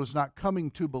world is not coming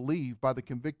to believe by the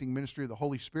convicting ministry of the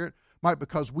Holy Spirit might be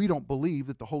because we don't believe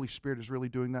that the Holy Spirit is really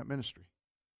doing that ministry?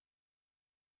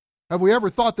 Have we ever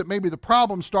thought that maybe the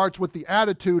problem starts with the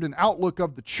attitude and outlook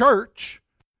of the church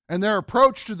and their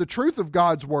approach to the truth of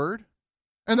God's Word?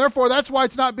 And therefore, that's why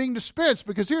it's not being dispensed.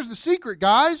 Because here's the secret,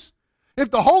 guys. If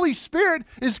the Holy Spirit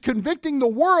is convicting the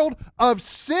world of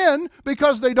sin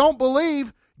because they don't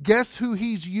believe, guess who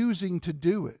He's using to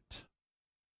do it?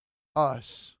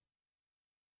 Us.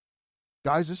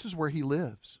 Guys, this is where He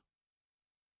lives.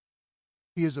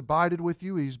 He has abided with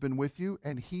you, He's been with you,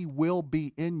 and He will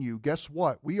be in you. Guess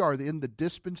what? We are in the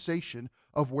dispensation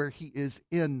of where He is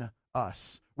in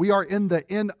us. We are in the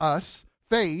in us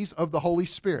phase of the Holy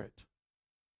Spirit.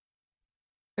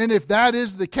 And if that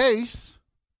is the case,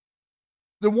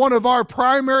 then one of our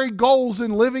primary goals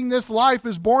in living this life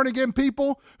as born-again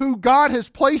people who God has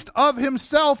placed of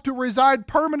Himself to reside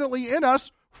permanently in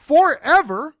us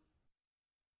forever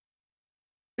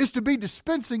is to be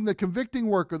dispensing the convicting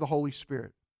work of the Holy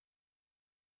Spirit.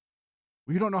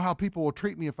 Well, you don't know how people will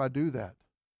treat me if I do that.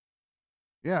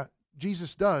 Yeah,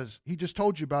 Jesus does. He just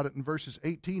told you about it in verses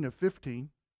 18 of 15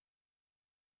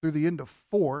 through the end of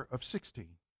 4 of 16.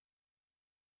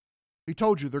 He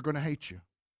told you they're going to hate you.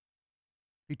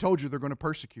 He told you they're going to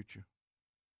persecute you.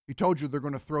 He told you they're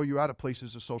going to throw you out of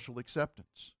places of social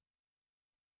acceptance.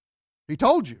 He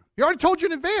told you. He already told you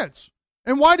in advance.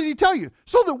 And why did He tell you?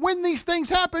 So that when these things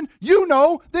happen, you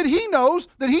know that He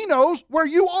knows where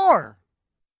you are.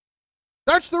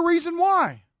 That's the reason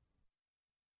why.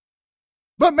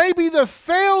 But maybe the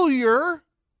failure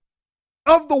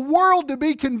of the world to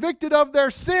be convicted of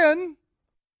their sin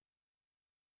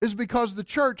is because the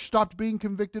church stopped being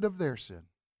convicted of their sin.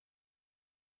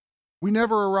 We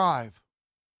never arrive.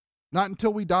 Not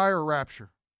until we die or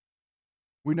rapture.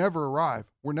 We never arrive.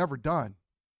 We're never done.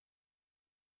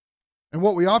 And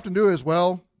what we often do is,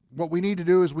 what we need to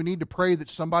do is we need to pray that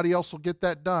somebody else will get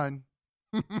that done.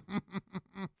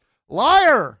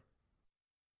 Liar!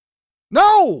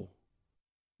 No!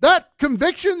 That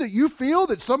conviction that you feel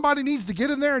that somebody needs to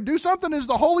get in there and do something is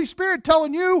the Holy Spirit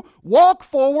telling you, walk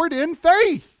forward in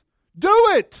faith. Do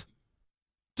it!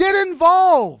 Get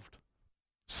involved.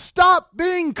 Stop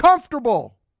being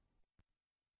comfortable.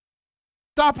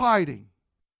 Stop hiding.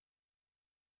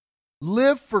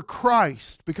 Live for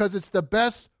Christ because it's the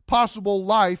best possible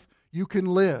life you can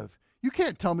live. You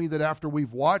can't tell me that after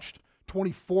we've watched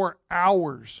 24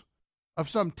 hours of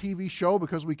some TV show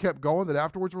because we kept going that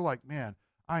afterwards we're like, man,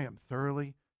 I am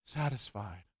thoroughly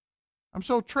satisfied. I'm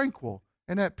so tranquil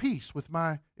and at peace with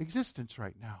my existence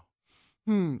right now.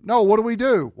 No, what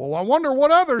do? Well, I wonder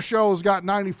what other shows got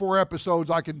 94 episodes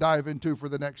I can dive into for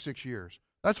the next 6 years.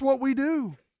 That's what we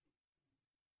do.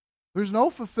 There's no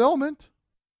fulfillment.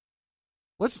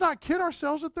 Let's not kid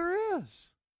ourselves that there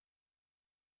is.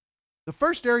 The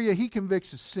first area He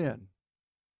convicts is sin.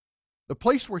 The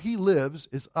place where He lives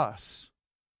is us.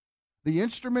 The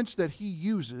instruments that He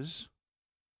uses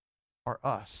are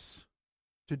us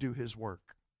to do His work.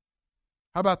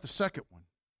 How about the second one?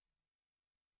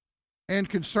 And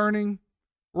concerning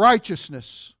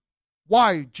righteousness.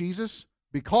 Why, Jesus?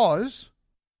 Because,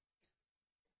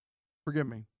 forgive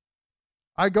me,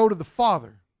 I go to the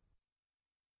Father,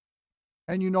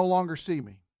 and you no longer see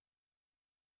me.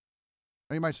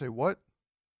 Now you might say, what?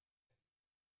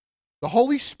 The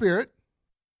Holy Spirit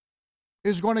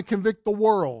is going to convict the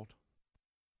world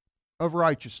of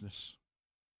righteousness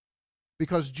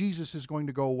because Jesus is going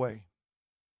to go away.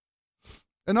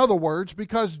 In other words,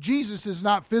 because Jesus is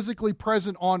not physically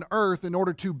present on earth in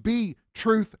order to be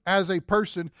truth as a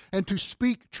person and to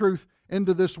speak truth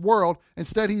into this world,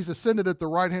 instead He's ascended at the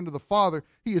right hand of the Father,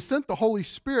 He has sent the Holy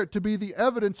Spirit to be the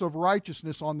evidence of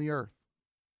righteousness on the earth.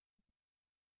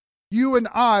 You and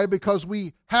I, because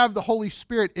we have the Holy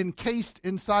Spirit encased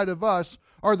inside of us,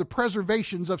 are the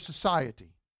preservations of society.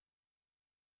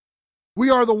 We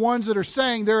are the ones that are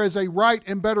saying there is a right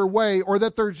and better way, or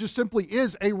that there just simply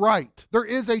is a right. There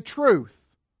is a truth.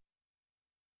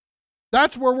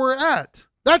 That's where we're at.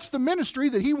 That's the ministry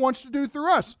that He wants to do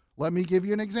through us. Let me give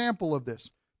you an example of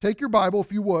this. Take your Bible,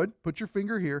 if you would, put your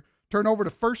finger here, turn over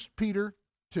to 1 Peter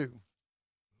 2.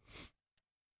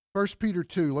 1 Peter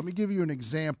 2, let me give you an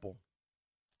example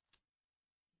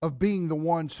of being the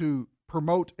ones who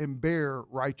promote and bear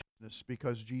righteousness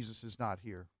because Jesus is not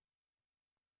here.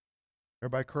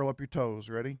 Everybody curl up your toes.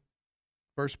 Ready?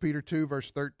 1 Peter 2,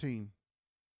 verse 13.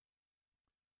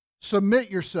 Submit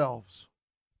yourselves.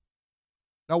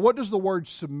 Now, what does the word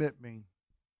submit mean?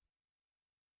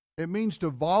 It means to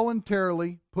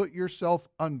voluntarily put yourself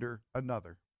under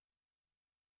another.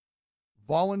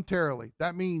 Voluntarily.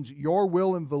 That means your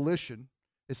will and volition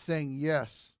is saying,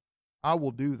 yes, I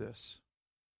will do this.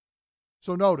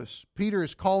 So notice, Peter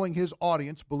is calling his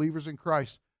audience, believers in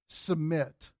Christ,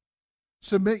 submit.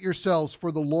 Submit yourselves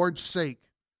for the Lord's sake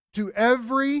to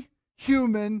every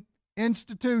human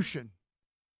institution.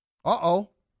 Uh-oh.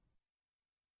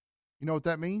 You know what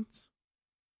that means?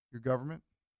 Your government.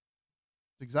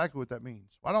 That's exactly what that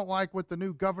means. I don't like what the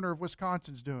new governor of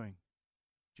Wisconsin's doing.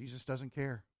 Jesus doesn't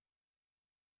care.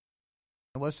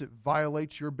 Unless it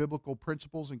violates your biblical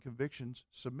principles and convictions,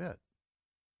 submit.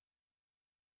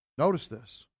 Notice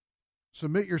this.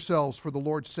 Submit yourselves for the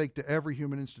Lord's sake to every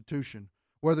human institution,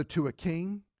 whether to a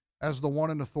king as the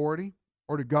one in authority,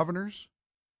 or to governors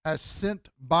as sent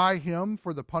by him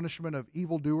for the punishment of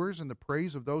evildoers and the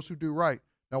praise of those who do right.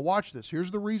 Now watch this.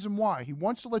 Here's the reason why. He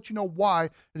wants to let you know why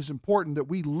it is important that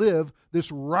we live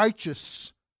this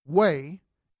righteous way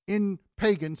in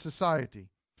pagan society.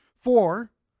 For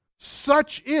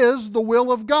such is the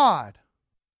will of God.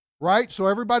 Right? So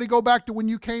everybody go back to when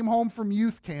you came home from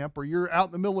youth camp, or you're out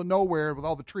in the middle of nowhere with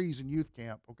all the trees in youth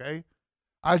camp, okay?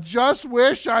 I just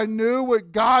wish I knew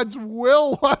what God's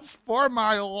will was for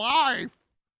my life.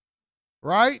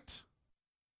 Right?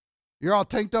 You're all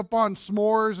tanked up on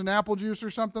s'mores and apple juice or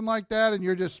something like that, and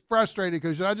you're just frustrated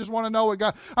because I just want to know what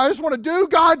I just want to do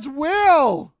God's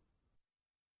will.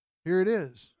 Here it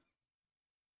is.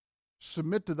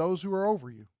 Submit to those who are over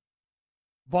you.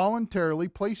 Voluntarily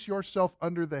place yourself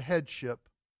under the headship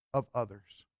of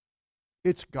others.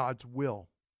 It's God's will.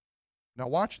 Now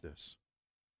watch this.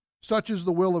 Such is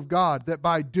the will of God, that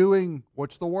by doing,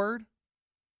 what's the word?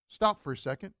 Stop for a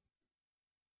second.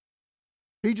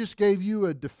 He just gave you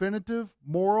a definitive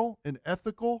moral and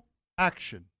ethical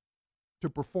action to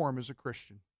perform as a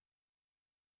Christian.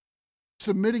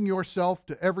 Submitting yourself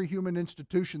to every human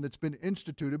institution that's been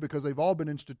instituted, because they've all been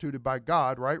instituted by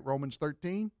God, right? Romans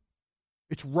 13.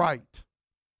 It's right.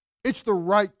 It's the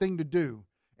right thing to do.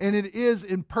 And it is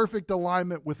in perfect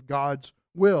alignment with God's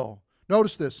will.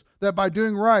 Notice this, that by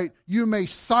doing right, you may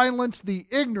silence the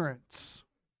ignorance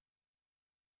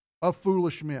of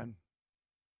foolish men.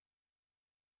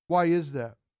 Why is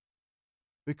that?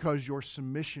 Because your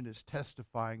submission is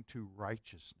testifying to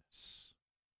righteousness.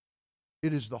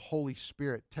 It is the Holy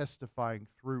Spirit testifying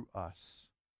through us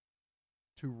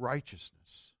to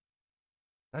righteousness.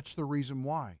 That's the reason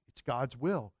why. It's God's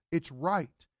will. It's right.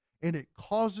 And it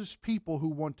causes people who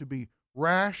want to be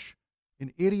rash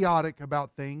and idiotic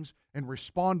about things and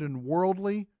respond in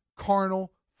worldly,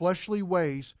 carnal, fleshly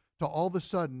ways to all of a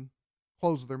sudden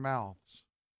close their mouths.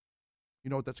 You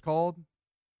know what that's called?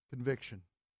 Conviction.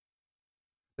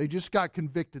 They just got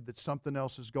convicted that something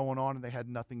else is going on and they had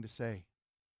nothing to say.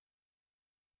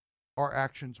 Our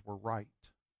actions were right.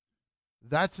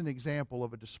 That's an example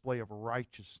of a display of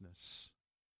righteousness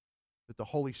that the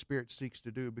Holy Spirit seeks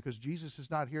to do, because Jesus is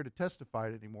not here to testify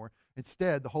it anymore.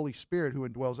 Instead, the Holy Spirit who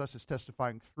indwells us is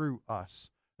testifying through us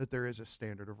that there is a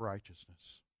standard of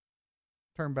righteousness.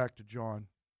 Turn back to John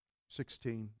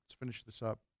 16. Let's finish this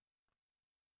up.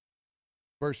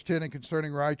 Verse 10, and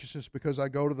concerning righteousness, because I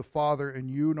go to the Father, and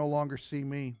you no longer see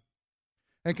me.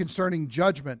 And concerning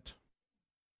judgment,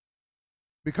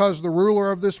 because the ruler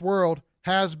of this world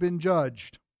has been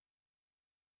judged.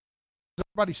 Does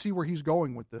everybody see where he's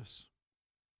going with this?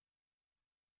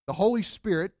 The Holy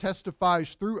Spirit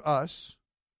testifies through us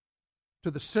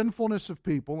to the sinfulness of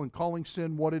people and calling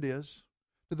sin what it is,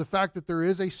 to the fact that there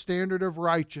is a standard of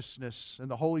righteousness,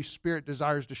 and the Holy Spirit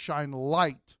desires to shine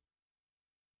light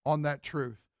on that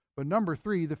truth. But number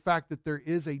three, the fact that there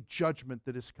is a judgment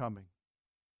that is coming.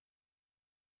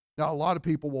 Now, a lot of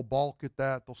people will balk at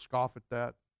that. They'll scoff at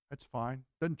that. That's fine.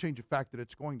 Doesn't change the fact that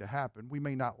it's going to happen. We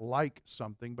may not like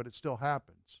something, but it still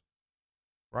happens.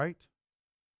 Right?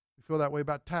 We feel that way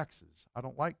about taxes. I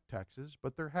don't like taxes,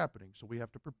 but they're happening, so we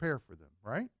have to prepare for them,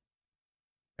 right?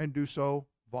 And do so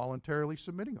voluntarily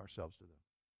submitting ourselves to them.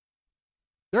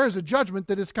 There is a judgment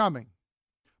that is coming.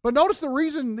 But notice the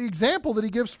reason, the example that he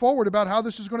gives forward about how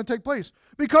this is going to take place.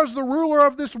 Because the ruler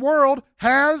of this world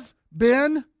has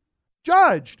been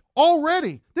judged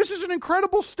already. This is an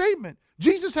incredible statement.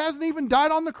 Jesus hasn't even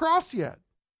died on the cross yet.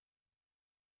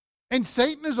 And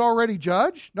Satan is already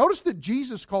judged. Notice that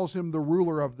Jesus calls him the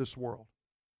ruler of this world.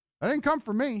 That didn't come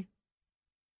from me.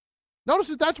 Notice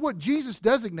that that's what Jesus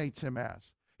designates him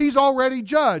as. He's already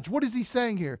judged. What is he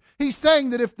saying here? He's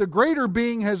saying that if the greater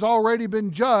being has already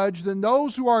been judged, then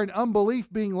those who are in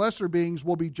unbelief, being lesser beings,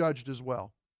 will be judged as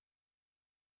well.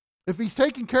 If he's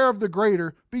taking care of the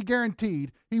greater, be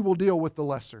guaranteed he will deal with the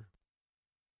lesser.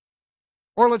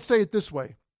 Or let's say it this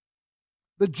way.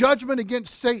 The judgment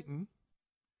against Satan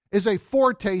is a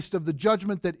foretaste of the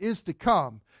judgment that is to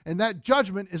come. And that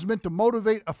judgment is meant to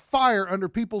motivate a fire under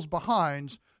people's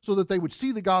behinds so that they would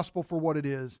see the gospel for what it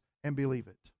is and believe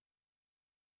it.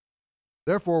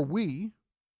 Therefore, we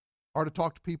are to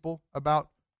talk to people about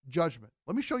judgment.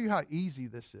 Let me show you how easy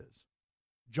this is.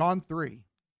 John 3.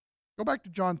 Go back to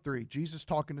John 3. Jesus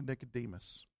talking to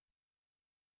Nicodemus.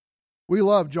 We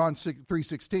love John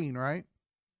 3:16, right?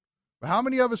 But how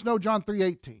many of us know John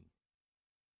 3:18?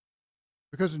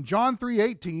 Because in John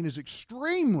 3:18 is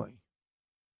extremely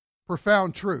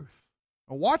profound truth.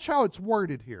 Now watch how it's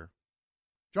worded here.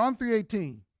 John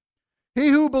 3:18. He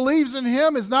who believes in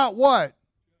him is not what?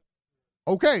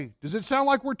 Okay, does it sound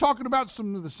like we're talking about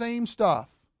some of the same stuff?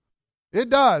 It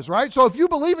does, right? So if you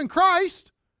believe in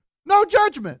Christ, no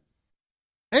judgment.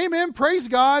 Amen, praise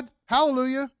God,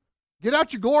 hallelujah. Get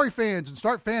out your glory fans and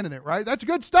start fanning it, right? That's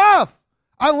good stuff.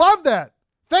 I love that.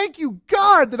 Thank you,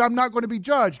 God, that I'm not going to be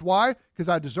judged. Why? Because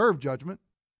I deserve judgment.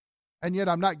 And yet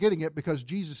I'm not getting it because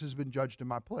Jesus has been judged in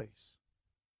my place.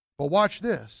 But watch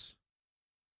this.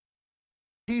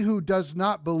 He who does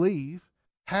not believe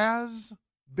has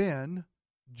been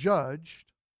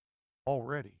judged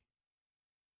already.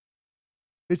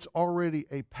 It's already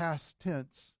a past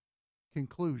tense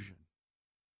conclusion.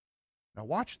 Now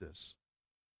watch this.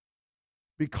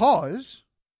 Because,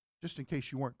 just in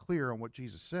case you weren't clear on what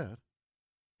Jesus said,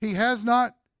 he has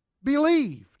not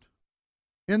believed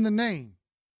in the name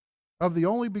of the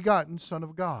only begotten Son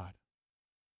of God.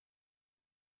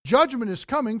 Judgment is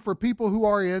coming for people who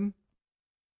are in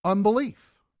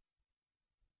unbelief.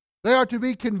 They are to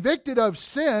be convicted of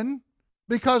sin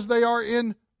because they are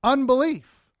in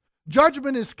unbelief.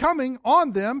 Judgment is coming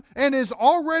on them and is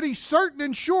already certain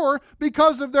and sure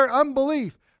because of their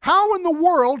unbelief. How in the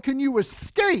world can you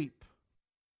escape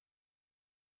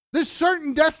this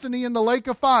certain destiny in the lake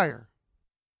of fire?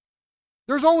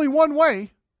 There's only one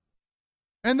way,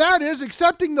 and that is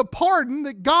accepting the pardon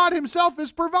that God Himself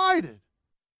has provided.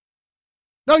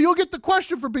 Now you'll get the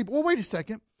question from people, well, wait a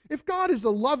second. If God is a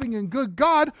loving and good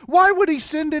God, why would He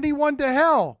send anyone to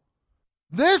hell?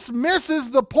 This misses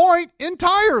the point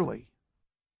entirely.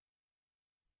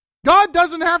 God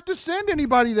doesn't have to send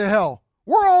anybody to hell.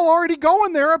 We're all already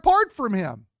going there apart from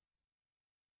Him.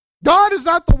 God is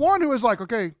not the one who is like,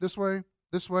 okay, this way,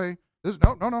 this,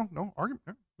 no,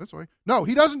 argument, this way. No,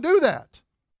 He doesn't do that.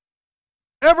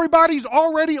 Everybody's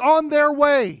already on their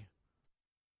way.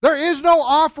 There is no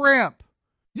off-ramp.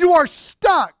 You are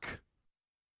stuck.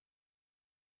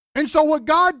 And so what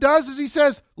God does is He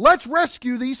says, let's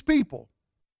rescue these people.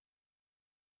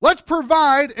 Let's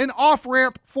provide an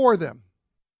off-ramp for them.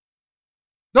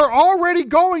 They're already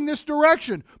going this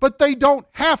direction, but they don't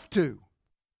have to.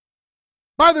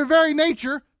 By their very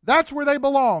nature, that's where they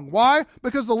belong. Why?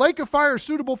 Because the lake of fire is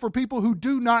suitable for people who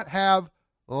do not have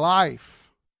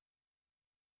life.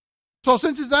 So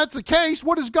since that's the case,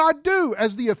 what does God do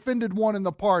as the offended one in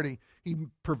the party? He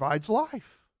provides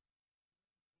life.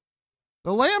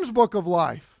 The Lamb's Book of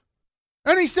Life.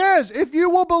 And He says, if you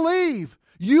will believe,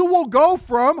 you will go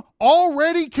from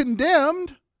already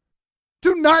condemned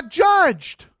to not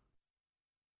judged.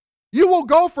 You will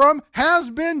go from has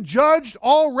been judged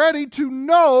already to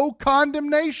no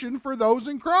condemnation for those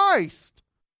in Christ.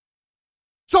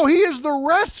 So He is the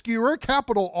rescuer,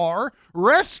 capital R,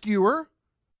 rescuer,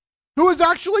 who is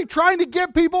actually trying to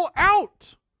get people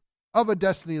out of a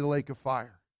destiny of the lake of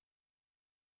fire.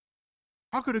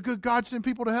 How could a good God send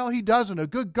people to hell? He doesn't. A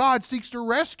good God seeks to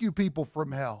rescue people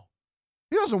from hell.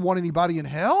 He doesn't want anybody in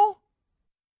hell.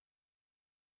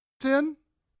 Sin,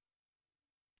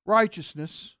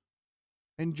 righteousness,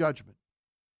 and judgment.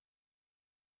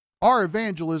 Our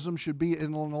evangelism should be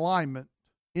in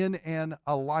an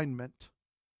alignment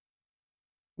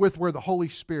with where the Holy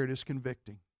Spirit is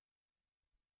convicting.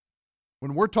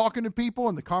 When we're talking to people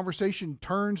and the conversation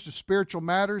turns to spiritual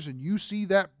matters and you see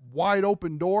that wide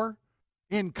open door,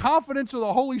 in confidence of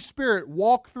the Holy Spirit,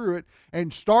 walk through it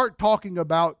and start talking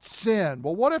about sin.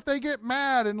 Well, what if they get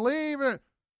mad and leave it?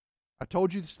 I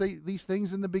told you these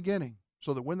things in the beginning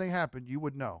so that when they happen, you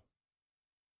would know.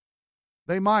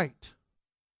 They might.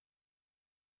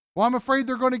 Well, I'm afraid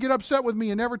they're going to get upset with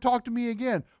me and never talk to me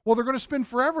again. Well, they're going to spend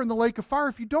forever in the lake of fire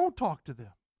if you don't talk to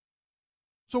them.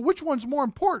 So which one's more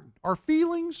important, our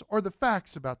feelings or the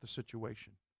facts about the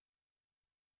situation?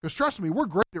 Because trust me, we're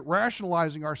great at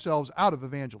rationalizing ourselves out of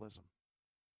evangelism.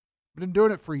 We've been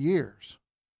doing it for years.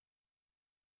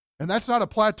 And that's not a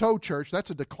plateau church,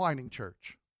 that's a declining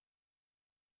church.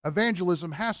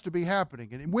 Evangelism has to be happening.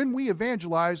 And when we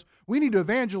evangelize, we need to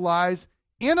evangelize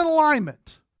in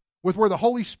alignment with where the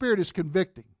Holy Spirit is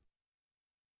convicting.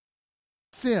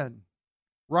 Sin,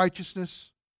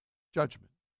 righteousness, judgment.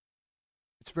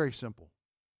 It's very simple.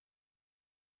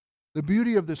 The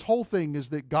beauty of this whole thing is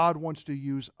that God wants to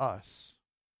use us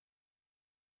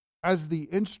as the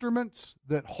instruments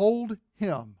that hold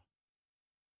Him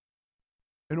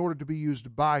in order to be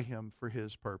used by Him for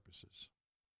His purposes.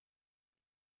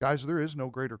 Guys, there is no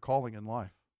greater calling in life.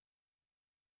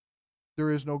 There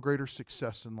is no greater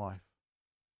success in life.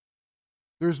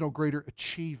 There is no greater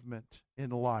achievement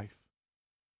in life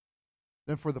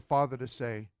than for the Father to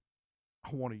say, I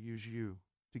want to use you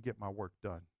to get my work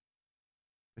done.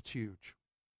 It's huge.